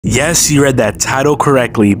Yes, you read that title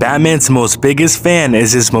correctly. Batman's most biggest fan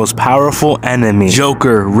is his most powerful enemy.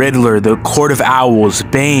 Joker, Riddler, the Court of Owls,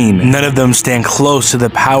 Bane. None of them stand close to the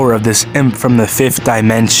power of this imp from the 5th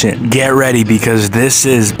dimension. Get ready because this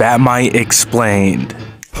is Bat-mite Explained.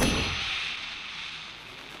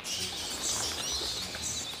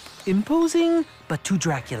 Imposing, but too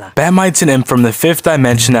Dracula. Bat-mite's an imp from the 5th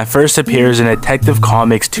dimension that first appears in Detective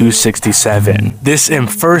Comics 267. This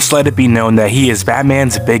imp first let it be known that he is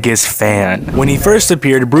Batman's biggest fan. When he first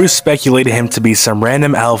appeared, Bruce speculated him to be some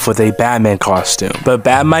random elf with a Batman costume, but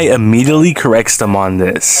Bat-mite immediately corrects them on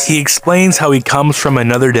this. He explains how he comes from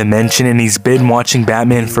another dimension and he's been watching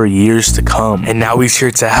Batman for years to come, and now he's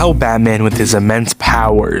here to help Batman with his immense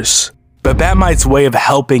powers. But Bat-mite's way of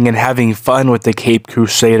helping and having fun with the Caped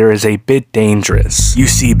Crusader is a bit dangerous. You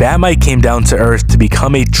see, Bat-mite came down to Earth to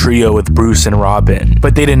become a trio with Bruce and Robin,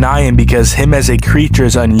 but they deny him because him as a creature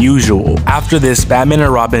is unusual. After this, Batman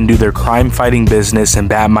and Robin do their crime-fighting business and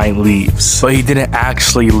Bat-mite leaves. But he didn't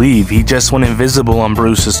actually leave, he just went invisible on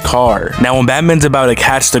Bruce's car. Now when Batman's about to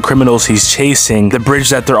catch the criminals he's chasing, the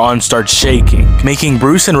bridge that they're on starts shaking, making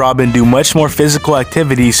Bruce and Robin do much more physical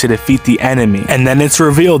activities to defeat the enemy. And then it's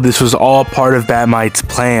revealed this was all part of Bat-mite's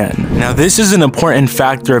plan. Now this is an important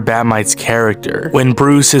factor of Bat-mite's character. When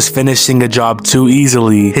Bruce is finishing a job too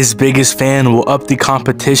easily, his biggest fan will up the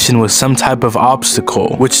competition with some type of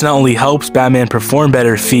obstacle, which not only helps Batman perform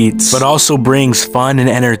better feats, but also brings fun and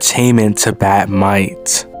entertainment to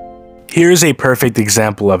Bat-mite. Here's a perfect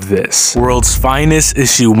example of this. World's Finest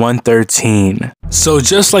issue 113. So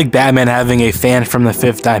just like Batman having a fan from the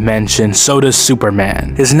 5th dimension, so does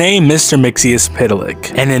Superman. His name Mr.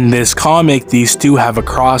 Mxyzptlk, and in this comic these two have a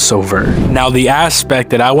crossover. Now the aspect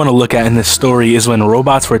that I want to look at in this story is when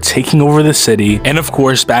robots were taking over the city, and of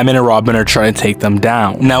course Batman and Robin are trying to take them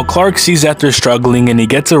down. Now Clark sees that they're struggling and he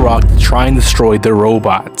gets a rock to try and destroy the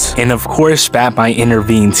robots. And of course Bat-mite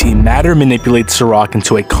intervenes. He matter manipulates the rock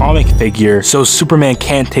into a comic figure so Superman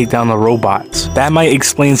can't take down the robots. Bat-mite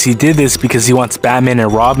explains he did this because he wants Batman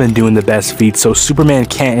and Robin doing the best feats so Superman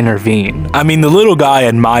can't intervene. I mean, the little guy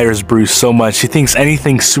admires Bruce so much he thinks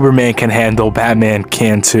anything Superman can handle, Batman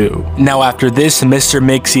can too. Now after this, Mr.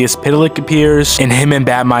 Mxyzptlk appears and him and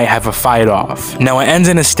Bat-mite have a fight off. Now it ends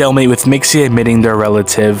in a stalemate with Mixie admitting they're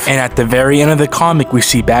relative, and at the very end of the comic we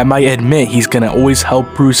see Bat-mite admit he's gonna always help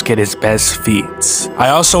Bruce get his best feats. I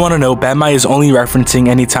also want to note Bat-mite is only referencing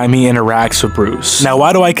anytime he interacts with Bruce. Now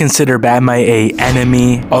why do I consider Bat-mite a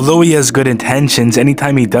enemy? Although he has good intentions,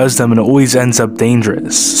 anytime he does them it always ends up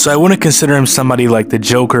dangerous. So I wouldn't consider him somebody like the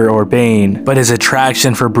Joker or Bane, but his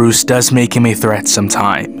attraction for Bruce does make him a threat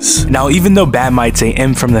sometimes. Now even though Bat-mite's a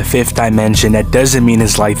imp from the 5th dimension, that doesn't mean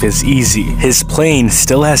his life is easy. His plane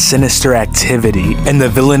still has sinister activity, and the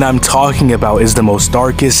villain I'm talking about is the most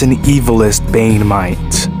darkest and evilest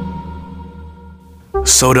Bat-mite.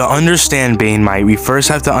 So to understand Bat-mite, we first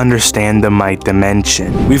have to understand the Mite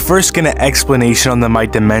Dimension. We first get an explanation on the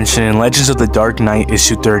Mite Dimension in Legends of the Dark Knight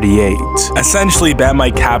issue 38. Essentially,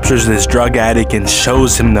 Bat-mite captures this drug addict and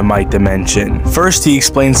shows him the Mite Dimension. First, he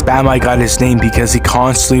explains Bat-mite got his name because he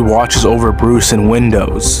constantly watches over Bruce in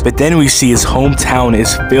windows. But then we see his hometown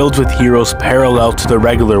is filled with heroes parallel to the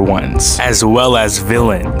regular ones, as well as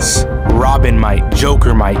villains. Robin-mite,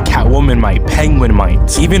 Joker-mite, Catwoman-mite,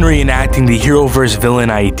 Penguin-mite, even reenacting the hero versus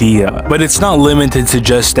villain idea. But it's not limited to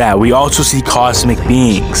just that, we also see cosmic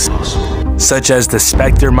beings, such as the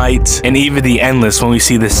Spectre-mite, and even the Endless when we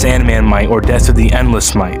see the Sandman-mite or Death of the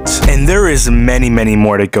Endless-mite. And there is many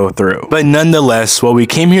more to go through. But nonetheless, what we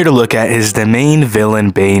came here to look at is the main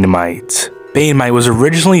villain, Bat-mite. Bat-mite was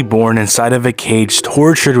originally born inside of a cage,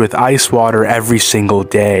 tortured with ice water every single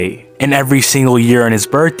day. And every single year on his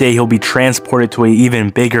birthday, he'll be transported to an even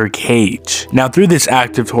bigger cage. Now through this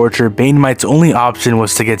act of torture, Bat-mite's only option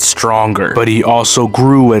was to get stronger, but he also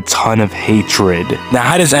grew a ton of hatred. Now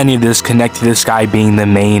how does any of this connect to this guy being the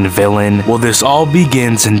main villain? Well, this all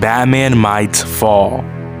begins in Batman Mite's Fall.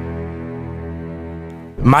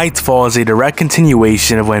 Mite's Fall is a direct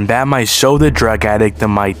continuation of when Bat-mite showed the drug addict the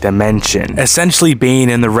Mite Dimension. Essentially,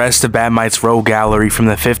 Bane and the rest of Bat-mite's rogue gallery from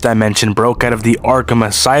the 5th dimension broke out of the Arkham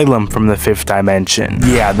Asylum from the 5th dimension.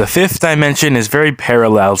 Yeah, the 5th dimension is very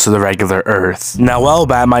parallel to the regular Earth. Now while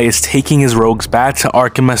Bat-mite is taking his rogues back to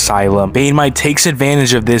Arkham Asylum, Bat-mite takes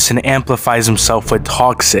advantage of this and amplifies himself with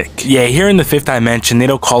Toxic. Yeah, here in the 5th dimension, they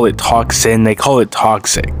don't call it Toxin, they call it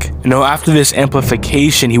Toxic. You know, after this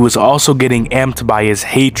amplification, he was also getting amped by his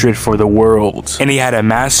hatred for the world, and he had a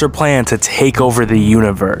master plan to take over the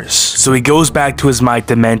universe. So he goes back to his mite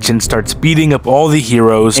dimension, starts beating up all the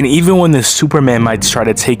heroes, and even when the Superman mites try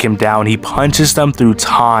to take him down, he punches them through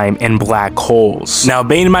time and black holes. Now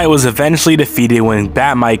Bat-mite was eventually defeated when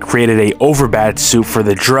Bat-mite created a overbat suit for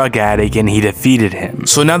the drug addict and he defeated him.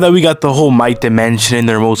 So now that we got the whole mite dimension and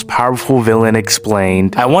their most powerful villain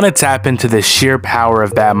explained, I want to tap into the sheer power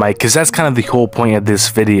of Bat-mite because that's kind of the whole point of this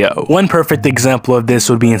video. One perfect example of this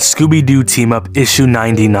would be in Scooby-Doo Team Up issue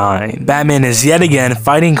 99. Batman is yet again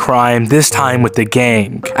fighting crime, this time with the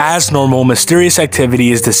gang. As normal, mysterious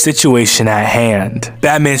activity is the situation at hand.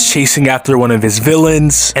 Batman's chasing after one of his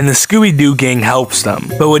villains, and the Scooby-Doo gang helps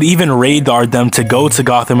them. But what even radared them to go to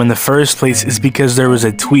Gotham in the first place is because there was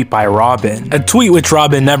a tweet by Robin. A tweet which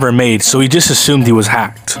Robin never made, so he just assumed he was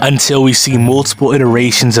hacked. Until we see multiple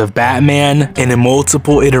iterations of Batman and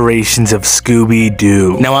multiple iterations of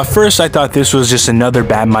Scooby-Doo. Now at first I thought this was just another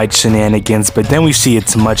Bat-mite shenanigans, but then we see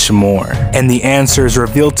it's much more. And the answer is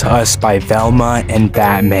revealed to us by Velma and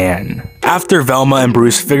Batman. After Velma and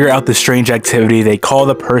Bruce figure out the strange activity, they call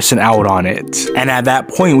the person out on it. And at that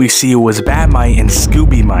point, we see it was Bat-mite and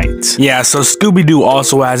Scooby-mite. Yeah, so Scooby-Doo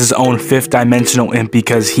also has his own 5th dimensional imp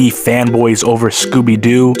because he fanboys over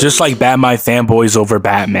Scooby-Doo, just like Bat-mite fanboys over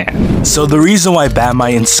Batman. So the reason why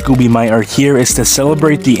Bat-mite and Scooby-mite are here is to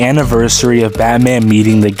celebrate the anniversary of Batman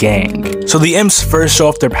meeting the gang. So the imps first show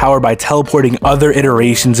off their power by teleporting other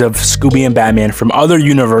iterations of Scooby and Batman from other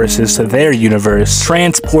universes to their universe,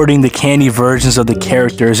 transporting the candy versions of the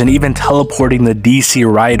characters, and even teleporting the DC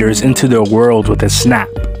writers into their world with a snap.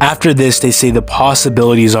 After this, they say the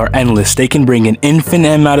possibilities are endless. They can bring an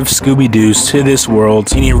infinite amount of Scooby-Doos to this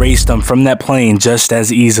world and erase them from that plane just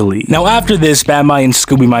as easily. Now after this, Bat-mite and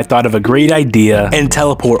Scooby-mite thought of a great idea and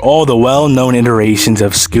teleport all the well-known iterations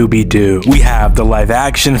of Scooby-Doo. We have the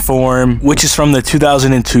live-action form, which is from the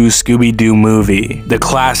 2002 Scooby-Doo movie. The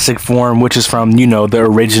classic form, which is from, you know, the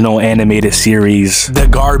original animated series. The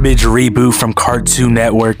garbage reboot from Cartoon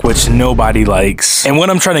Network, which nobody likes. And what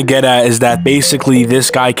I'm trying to get at is that basically this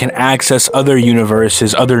guy can access other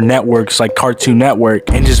universes, other networks like Cartoon Network,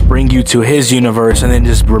 and just bring you to his universe and then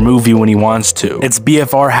just remove you when he wants to. It's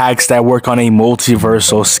BFR hacks that work on a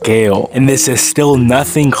multiversal scale, and this is still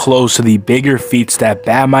nothing close to the bigger feats that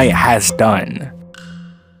Bat-mite has done.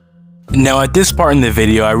 Now at this part in the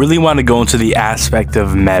video, I really want to go into the aspect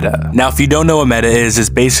of meta. Now if you don't know what meta is, it's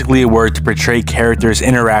basically a word to portray characters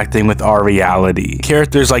interacting with our reality.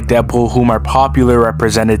 Characters like Deadpool, whom are popular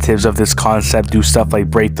representatives of this concept, do stuff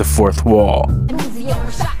like break the fourth wall.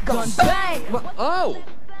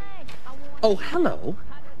 Oh, hello.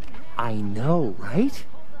 I know, right?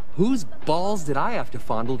 Whose balls did I have to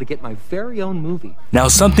fondle to get my very own movie? Now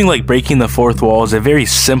something like breaking the fourth wall is a very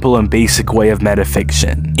simple and basic way of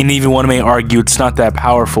metafiction. And even one may argue it's not that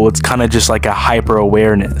powerful, it's kind of just like a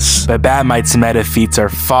hyper-awareness. But Bat-mite's meta feats are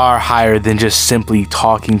far higher than just simply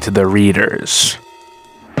talking to the readers.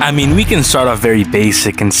 I mean, we can start off very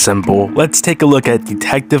basic and simple. Let's take a look at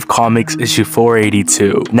Detective Comics issue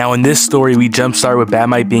 482. Now in this story, we jumpstart with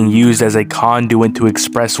Bat-mite being used as a conduit to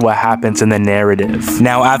express what happens in the narrative.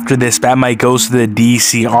 Now after this, Bat-mite goes to the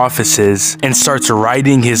DC offices and starts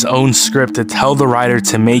writing his own script to tell the writer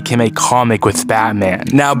to make him a comic with Batman.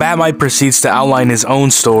 Now Bat-mite proceeds to outline his own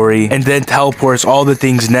story and then teleports all the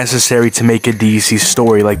things necessary to make a DC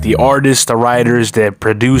story, like the artists, the writers, the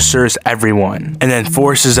producers, everyone, and then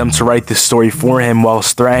forces them to write the story for him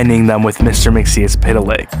whilst threatening them with Mr. Mixie as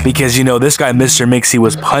Pitalik. Because, you know, this guy Mr. Mixie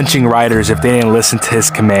was punching writers if they didn't listen to his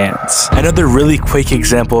commands. Another really quick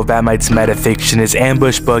example of Bat-mite's metafiction is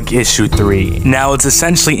Ambush Bug issue 3. Now it's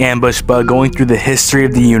essentially Ambush Bug going through the history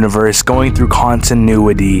of the universe, going through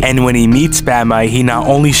continuity, and when he meets Bat-mite, he not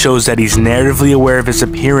only shows that he's narratively aware of his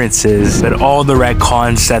appearances, but all the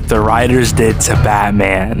retcons that the writers did to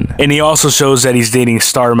Batman. And he also shows that he's dating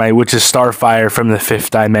Starmite, which is Starfire from the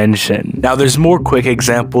 5th dimension. Now there's more quick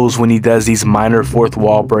examples when he does these minor fourth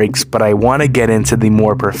wall breaks, but I want to get into the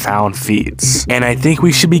more profound feats. And I think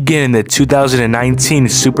we should begin in the 2019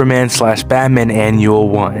 Superman/Batman Annual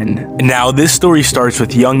 1. Now this story starts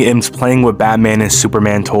with young imps playing with Batman and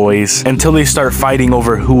Superman toys until they start fighting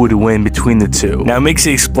over who would win between the two. Now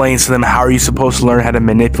Mixie explains to them how are you supposed to learn how to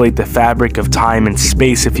manipulate the fabric of time and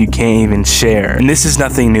space if you can't even share. And this is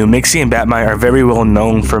nothing new. Mixie and Bat-mite are very well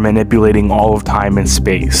known for manipulating all of time and space.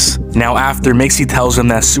 space. Now after, Mixie tells him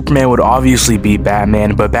that Superman would obviously beat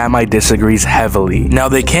Batman, but Bat-mite disagrees heavily. Now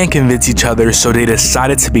they can't convince each other, so they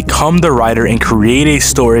decided to become the writer and create a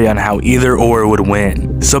story on how either or would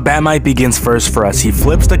win. So Bat-mite begins first for us. He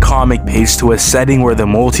flips the comic page to a setting where the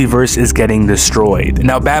multiverse is getting destroyed.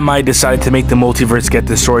 Now Bat-mite decided to make the multiverse get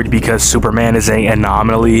destroyed because Superman is an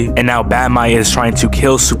anomaly, and now Bat-mite is trying to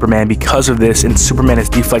kill Superman because of this, and Superman is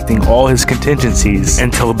deflecting all his contingencies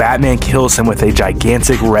until Batman kills him with a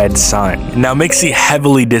gigantic red sun. Now Mixie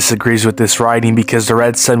heavily disagrees with this writing because the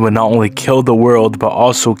red sun would not only kill the world but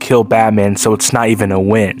also kill Batman, so it's not even a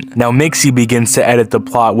win. Now Mixie begins to edit the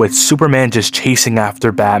plot with Superman just chasing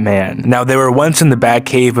after Batman. Now they were once in the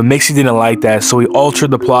Batcave, but Mixie didn't like that, so he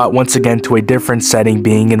altered the plot once again to a different setting,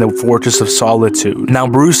 being in the Fortress of Solitude. Now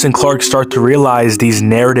Bruce and Clark start to realize these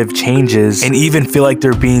narrative changes and even feel like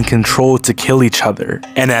they're being controlled to kill each other.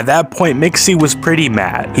 And at that point, Mixie was pretty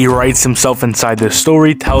mad. He writes himself inside the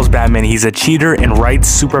story, tells Batman he's a cheater, and writes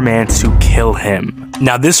Superman to kill him.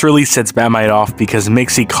 Now this really sets Bat-mite off because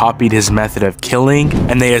Mixie copied his method of killing,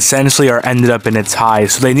 and they essentially are ended up in a tie,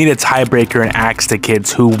 so they need a tiebreaker and ask the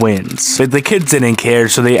kids who wins. But the kids didn't care,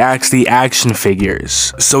 so they asked the action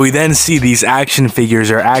figures. So we then see these action figures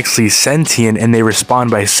are actually sentient, and they respond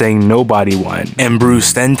by saying nobody won. And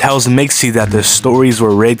Bruce then tells Mixie that the stories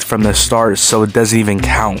were rigged from the start, so it doesn't even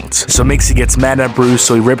count. So Mixie gets mad at Bruce,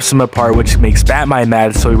 so he rips him apart, which makes Bat-mite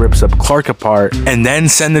mad, so he rips up Clark apart, and then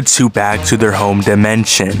send the two back to their home dimension.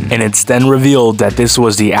 And it's then revealed that this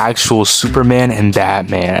was the actual Superman and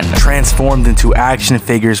Batman, transformed into action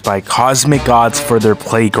figures by cosmic gods for their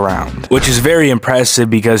playground, which is very impressive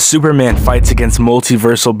because Superman fights against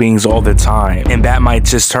multiversal beings all the time, and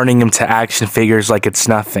Bat-mite's just turning him to action figures like it's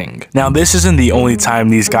nothing. Now this isn't the only time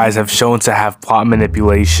these guys have shown to have plot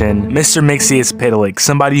manipulation. Mr. Mixie Pitalik,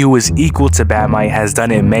 somebody who is equal to Bat-mite, has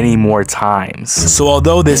done it many more times. So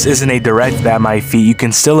although this isn't a direct Bat-mite feat, you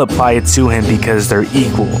can still apply it to him because they're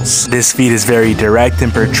equals. This feat is very direct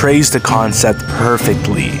and portrays the concept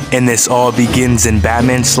perfectly. And this all begins in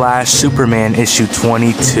Batman/Superman issue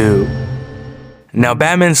 22. Now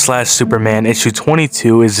Batman/Superman issue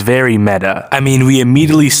 22 is very meta. I mean, we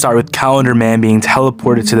immediately start with Calendar Man being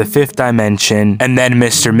teleported to the 5th dimension, and then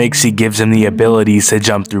Mr. Mixie gives him the abilities to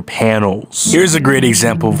jump through panels. Here's a great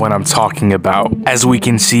example of what I'm talking about. As we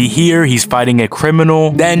can see here, he's fighting a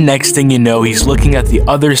criminal, then next thing you know, he's looking at the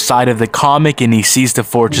other side of the comic and he sees the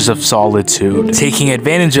Fortress of Solitude. Taking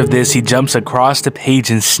advantage of this, he jumps across the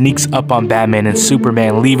page and sneaks up on Batman and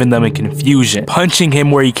Superman, leaving them in confusion, punching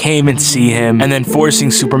him where he came and see him, and then forcing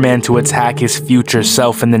Superman to attack his future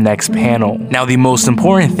self in the next panel. Now the most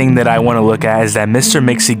important thing that I want to look at is that Mr.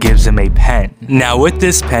 Mixie gives him a pen. Now with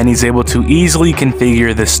this pen, he's able to easily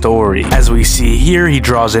configure the story. As we see here, he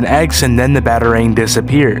draws an X and then the Batarang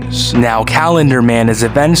disappears. Now Calendar Man is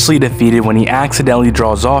eventually defeated when he accidentally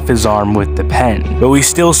draws off his arm with the pen. But we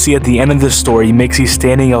still see at the end of the story, Mixie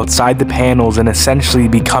standing outside the panels and essentially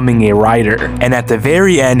becoming a writer. And at the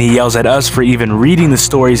very end, he yells at us for even reading the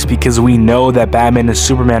stories because we know that Batman and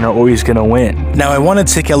Superman are always gonna win. Now I want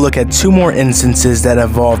to take a look at two more instances that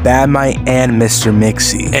involve Bat-mite and Mr.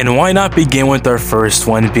 Mixie. And why not begin with our first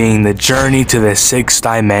one being the journey to the 6th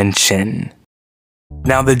dimension.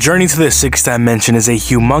 Now, the journey to the 6th dimension is a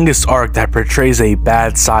humongous arc that portrays a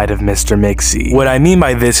bad side of Mr. Mixie. What I mean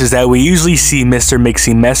by this is that we usually see Mr.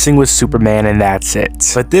 Mixie messing with Superman and that's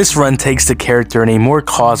it. But this run takes the character in a more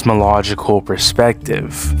cosmological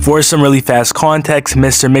perspective. For some really fast context,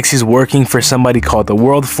 Mr. Mixie's working for somebody called the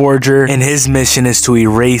World Forger, and his mission is to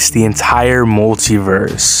erase the entire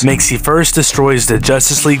multiverse. Mixie first destroys the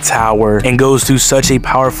Justice League Tower and goes through such a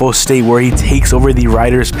powerful state where he takes over the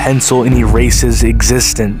writer's pencil and erases existence.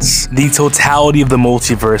 The totality of the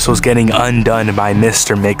multiverse was getting undone by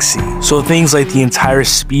Mr. Mixie. So things like the entire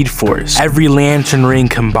Speed Force, every Lantern Ring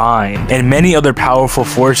combined, and many other powerful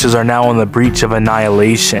forces are now on the breach of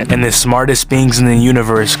annihilation, and the smartest beings in the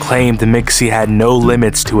universe claimed Mixie had no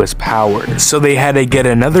limits to his power. So they had to get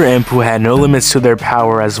another imp who had no limits to their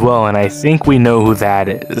power as well, and I think we know who that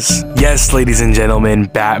is. Yes, ladies and gentlemen,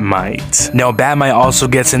 Bat-mite. Now Bat-mite also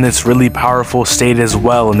gets in this really powerful state as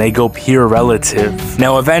well, and they go peer relative.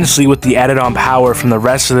 Now eventually, with the added on power from the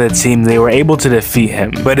rest of the team, they were able to defeat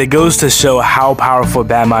him. But it goes to show how powerful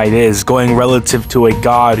Bat-mite is, going relative to a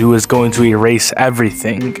god who is going to erase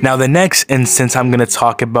everything. Now the next instance I'm going to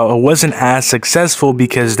talk about wasn't as successful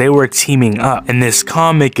because they were teaming up, and this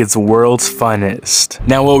comic is world's funnest.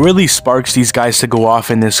 Now what really sparks these guys to go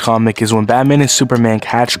off in this comic is when Batman and Superman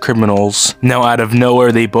catch criminals. Now out of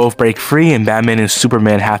nowhere, they both break free and Batman and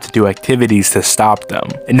Superman have to do activities to stop them.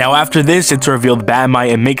 And now after this, it's revealed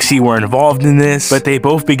Bat-mite and Mixie were involved in this, but they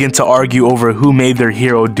both begin to argue over who made their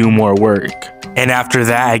hero do more work. And after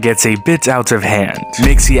that, it gets a bit out of hand.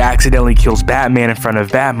 Mixie accidentally kills Batman in front of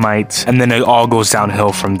Bat-mite, and then it all goes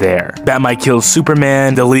downhill from there. Bat-mite kills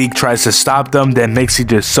Superman, the League tries to stop them, then Mixie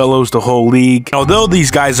just solos the whole League. Although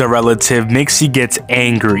these guys are relative, Mixie gets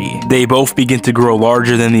angry. They both begin to grow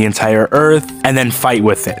larger than the entire Earth, and then fight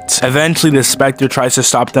with it. Eventually, the Spectre tries to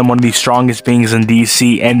stop them, one of the strongest beings in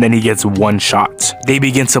DC, and then he gets one shot. They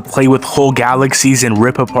begin to play with whole galaxies and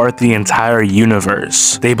rip apart the entire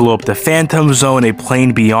universe. They blow up the Phantom Zone, a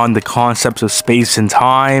plane beyond the concepts of space and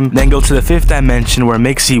time, then go to the 5th dimension where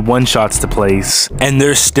Mixie one-shots the place, and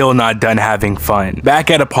they're still not done having fun.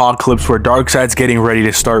 Back at Apokolips, where Darkseid's getting ready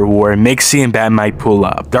to start war, Mixie and Bat-mite pull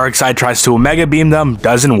up. Darkseid tries to Omega Beam them,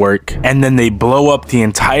 doesn't work, and then they blow up the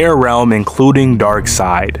entire realm, including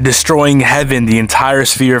Darkseid, destroying heaven, the entire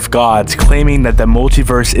sphere of gods, claiming that the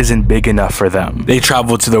multiverse isn't big enough for them. They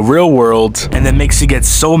travel to the real world, and then Mixie gets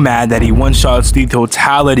so mad that he one-shots the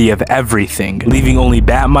totality of everything, leaving only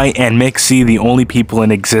Bat-mite and Mixie the only people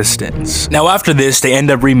in existence. Now after this, they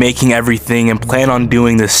end up remaking everything and plan on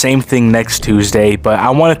doing the same thing next Tuesday, but I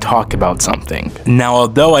want to talk about something. Now,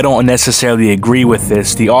 although I don't necessarily agree with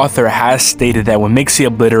this, the author has stated that when Mixie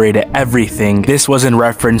obliterated everything, this was in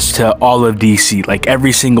reference to all of DC, like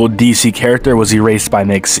every single DC character was erased by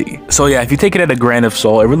Mixie. So yeah, if you take it at a grain of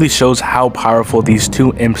salt, it really shows how powerful these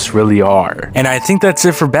two imps really are. And I think that's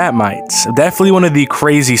it for Bat-mite. Definitely one of the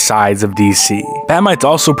crazy sides of DC. Bat-mite's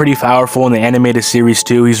also pretty powerful in the animated series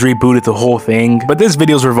too. He's rebooted the whole thing, but this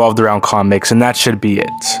video's revolved around comics, and that should be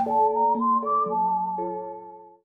it.